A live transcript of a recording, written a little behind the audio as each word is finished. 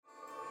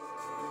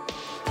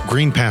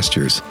green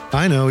pastures.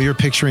 I know you're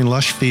picturing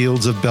lush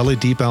fields of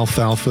belly-deep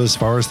alfalfa as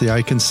far as the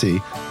eye can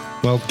see.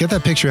 Well, get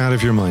that picture out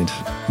of your mind.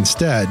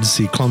 Instead,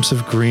 see clumps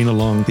of green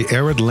along the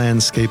arid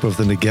landscape of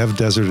the Negev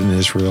Desert in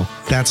Israel.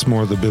 That's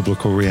more the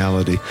biblical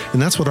reality.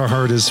 And that's what our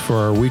heart is for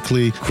our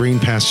weekly Green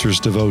Pastures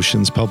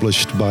devotions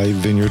published by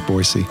Vineyard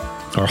Boise.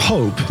 Our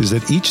hope is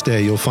that each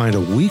day you'll find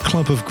a wee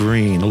clump of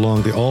green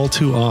along the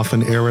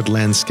all-too-often arid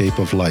landscape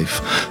of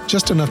life,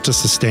 just enough to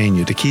sustain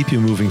you, to keep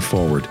you moving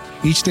forward.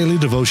 Each daily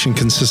devotion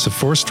consists of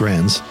 4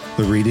 strands: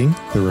 the reading,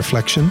 the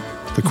reflection,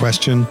 the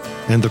question,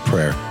 and the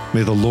prayer.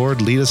 May the Lord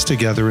lead us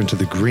together into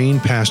the green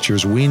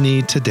pastures we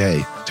need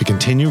today to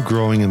continue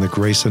growing in the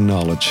grace and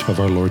knowledge of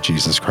our Lord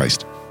Jesus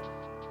Christ.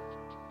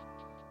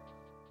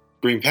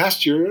 Green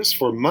Pastures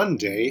for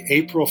Monday,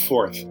 April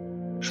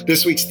 4th.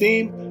 This week's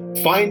theme: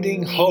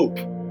 Finding Hope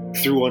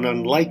Through an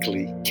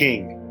Unlikely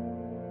King.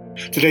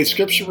 Today's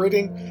scripture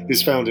reading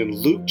is found in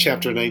Luke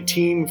chapter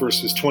 19,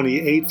 verses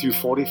 28 through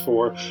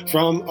 44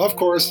 from, of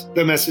course,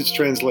 the Message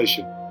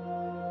translation,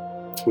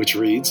 which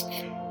reads,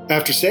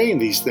 "After saying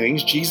these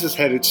things, Jesus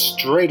headed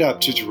straight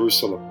up to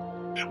Jerusalem.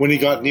 When he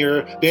got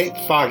near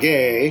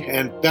Bethphage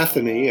and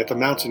Bethany at the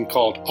mountain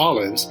called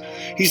Olives,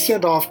 he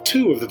sent off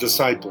 2 of the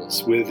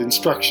disciples with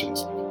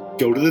instructions.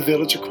 Go to the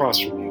village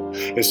across from you.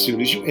 As soon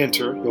as you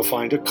enter, you'll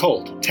find a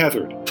colt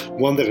tethered,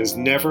 one that has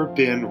never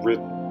been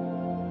ridden.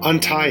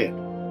 Untie it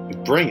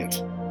and bring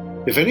it.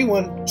 If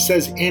anyone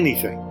says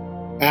anything,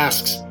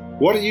 asks,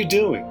 'What are you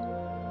doing?'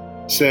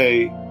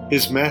 say,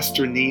 'His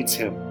master needs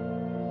him.'"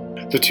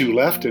 The 2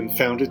 left and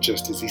found it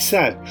just as he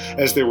said.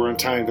 As they were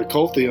untying the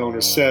colt, the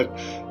owner said,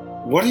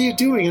 "What are you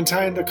doing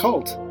untying the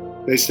colt?"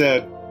 They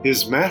said,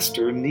 "His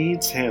master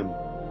needs him."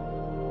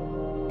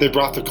 They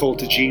brought the colt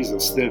to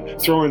Jesus. Then,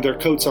 throwing their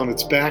coats on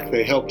its back,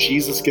 they helped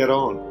Jesus get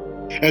on.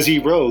 As he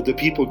rode, the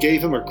people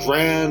gave him a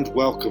grand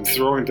welcome,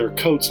 throwing their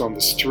coats on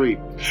the street.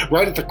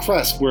 Right at the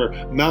crest where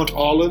Mount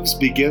Olives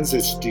begins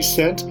its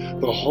descent,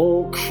 the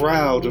whole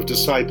crowd of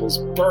disciples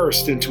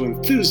burst into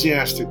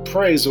enthusiastic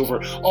praise over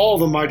all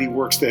the mighty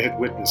works they had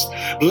witnessed.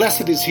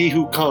 "Blessed is he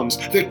who comes,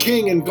 the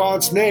King in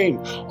God's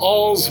name.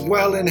 All's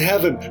well in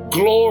heaven,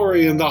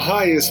 glory in the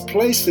highest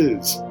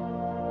places."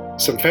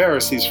 Some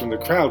Pharisees from the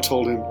crowd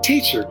told him,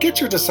 "Teacher, get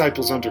your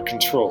disciples under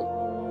control."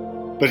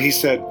 But he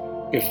said,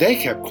 if they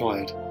kept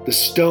quiet, the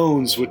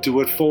stones would do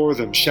it for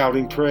them,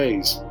 shouting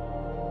praise.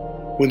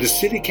 When the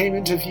city came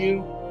into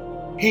view,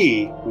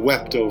 he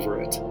wept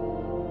over it.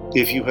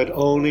 "If you had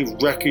only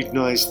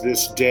recognized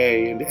this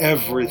day and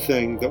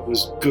everything that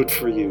was good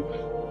for you.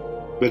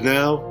 But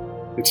now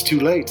it's too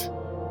late.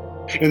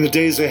 In the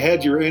days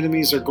ahead, your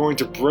enemies are going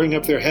to bring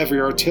up their heavy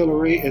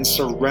artillery and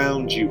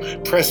surround you,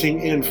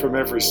 pressing in from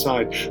every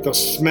side. They'll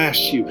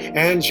smash you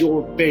and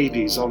your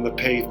babies on the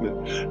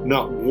pavement.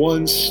 Not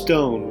one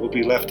stone will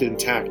be left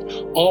intact.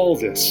 All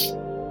this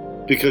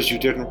because you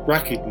didn't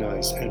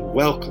recognize and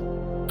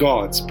welcome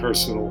God's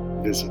personal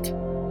visit."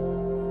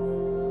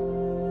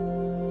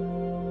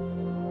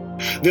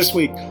 This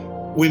week,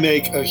 we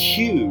make a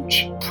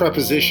huge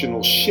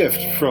prepositional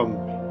shift from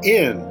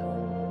in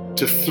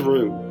to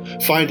through,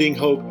 finding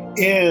hope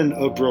in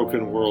a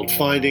broken world,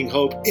 finding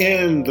hope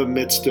in the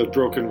midst of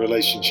broken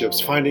relationships,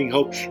 finding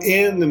hope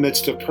in the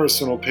midst of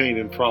personal pain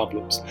and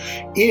problems.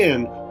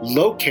 In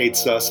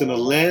locates us in a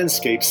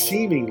landscape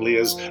seemingly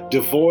as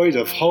devoid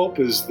of hope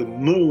as the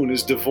moon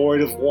is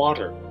devoid of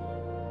water.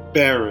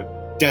 Barren,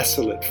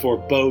 desolate,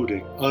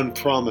 foreboding,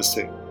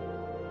 unpromising.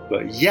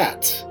 But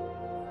yet,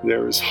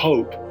 there is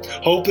hope.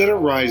 Hope that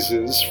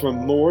arises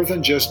from more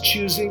than just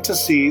choosing to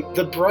see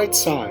the bright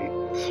side,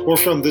 or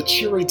from the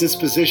cheery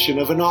disposition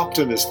of an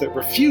optimist that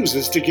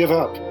refuses to give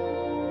up.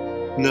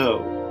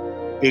 No,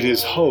 it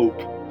is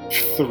hope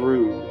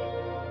through.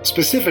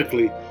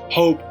 Specifically,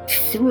 hope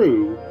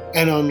through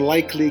an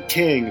unlikely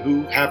king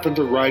who happened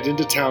to ride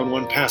into town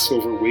one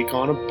Passover week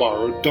on a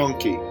borrowed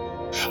donkey.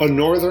 A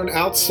northern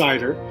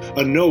outsider,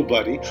 a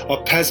nobody, a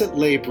peasant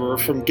laborer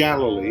from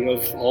Galilee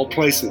of all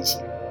places.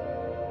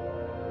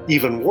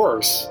 Even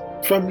worse,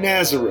 from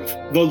Nazareth,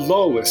 the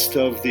lowest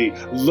of the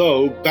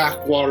low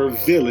backwater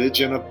village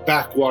in a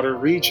backwater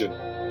region.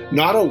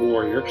 Not a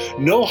warrior,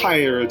 no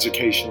higher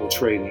educational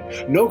training,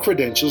 no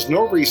credentials,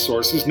 no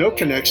resources, no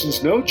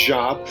connections, no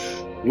job.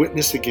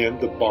 Witness again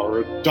the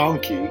borrowed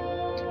donkey.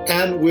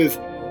 And with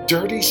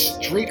dirty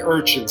street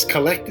urchins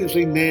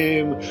collectively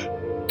named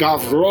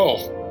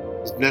Gavroche,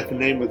 isn't that the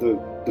name of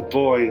the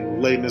boy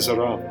in Les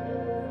Miserables?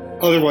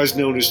 Otherwise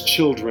known as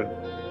children,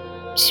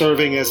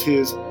 serving as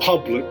his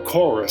public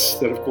chorus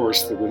that, of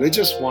course, the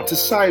religious want to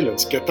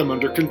silence, get them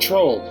under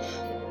control.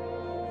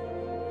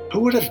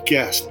 Who would have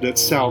guessed that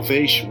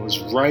salvation was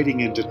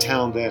riding into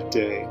town that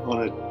day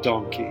on a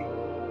donkey?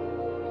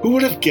 Who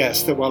would have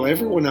guessed that while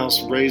everyone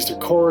else raised a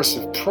chorus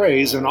of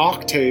praise an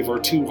octave or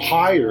 2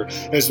 higher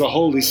as the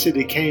holy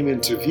city came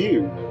into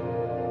view,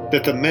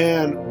 that the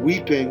man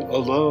weeping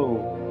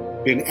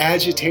alone in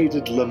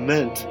agitated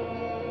lament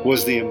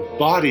was the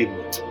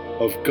embodiment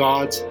of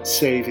God's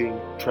saving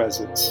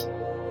presence?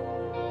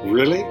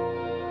 Really?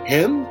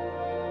 Him?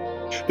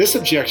 This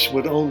objection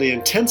would only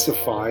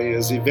intensify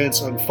as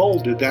events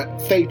unfolded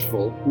that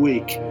fateful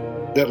week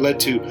that led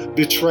to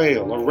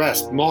betrayal,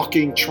 arrest,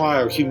 mocking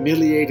trial,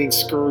 humiliating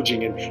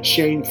scourging, and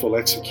shameful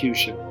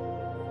execution.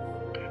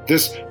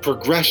 This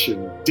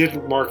progression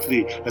didn't mark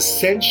the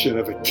ascension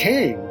of a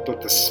king,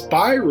 but the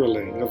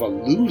spiraling of a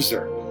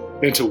loser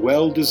into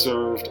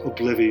well-deserved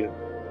oblivion.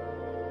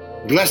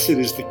 Blessed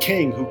is the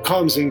king who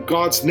comes in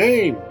God's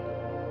name.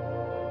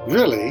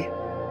 Really?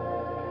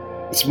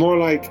 It's more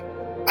like,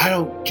 I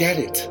don't get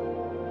it.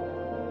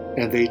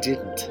 And they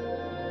didn't.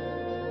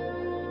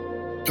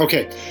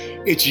 Okay,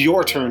 it's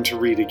your turn to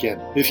read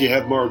again, if you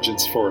have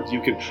margins for it.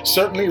 You can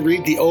certainly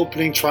read the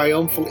opening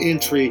triumphal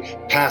entry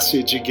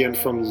passage again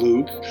from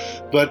Luke,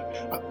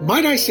 but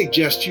might I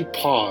suggest you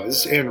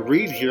pause and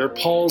read here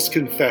Paul's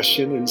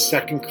confession in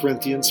 2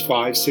 Corinthians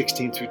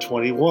 5:16 through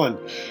 21,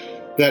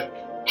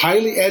 that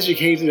highly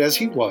educated as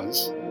he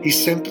was, he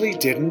simply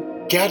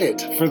didn't get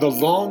it for the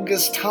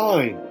longest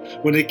time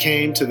when it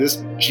came to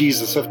this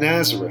Jesus of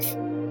Nazareth,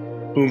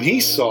 whom he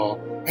saw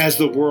as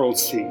the world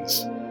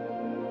sees.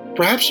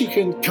 Perhaps you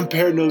can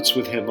compare notes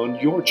with him on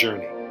your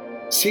journey.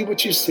 See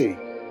what you see.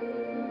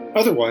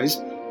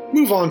 Otherwise,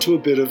 move on to a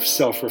bit of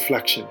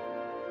self-reflection.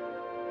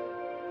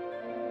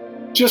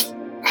 Just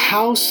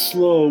how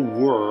slow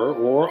were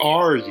or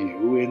are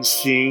you in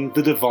seeing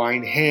the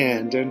divine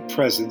hand and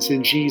presence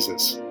in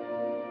Jesus?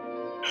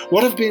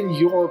 What have been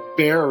your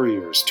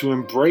barriers to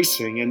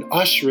embracing and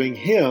ushering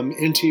him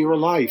into your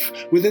life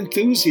with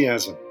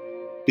enthusiasm?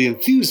 The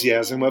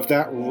enthusiasm of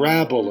that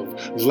rabble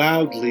of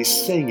loudly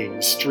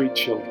singing street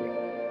children.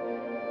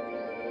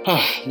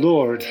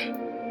 Lord,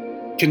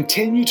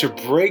 continue to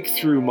break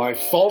through my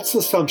false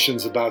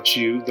assumptions about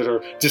you that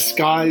are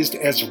disguised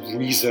as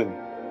reason.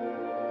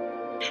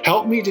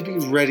 Help me to be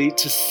ready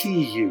to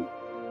see you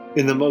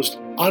in the most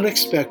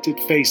unexpected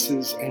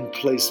faces and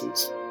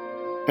places.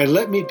 And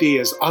let me be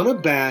as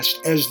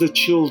unabashed as the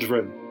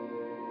children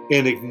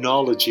in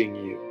acknowledging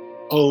you,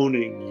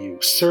 owning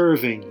you,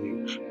 serving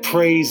you,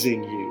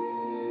 praising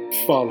you,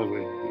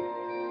 following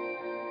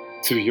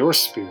you. Through your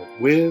Spirit,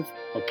 with,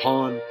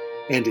 upon,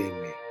 and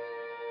in me.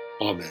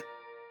 Amen.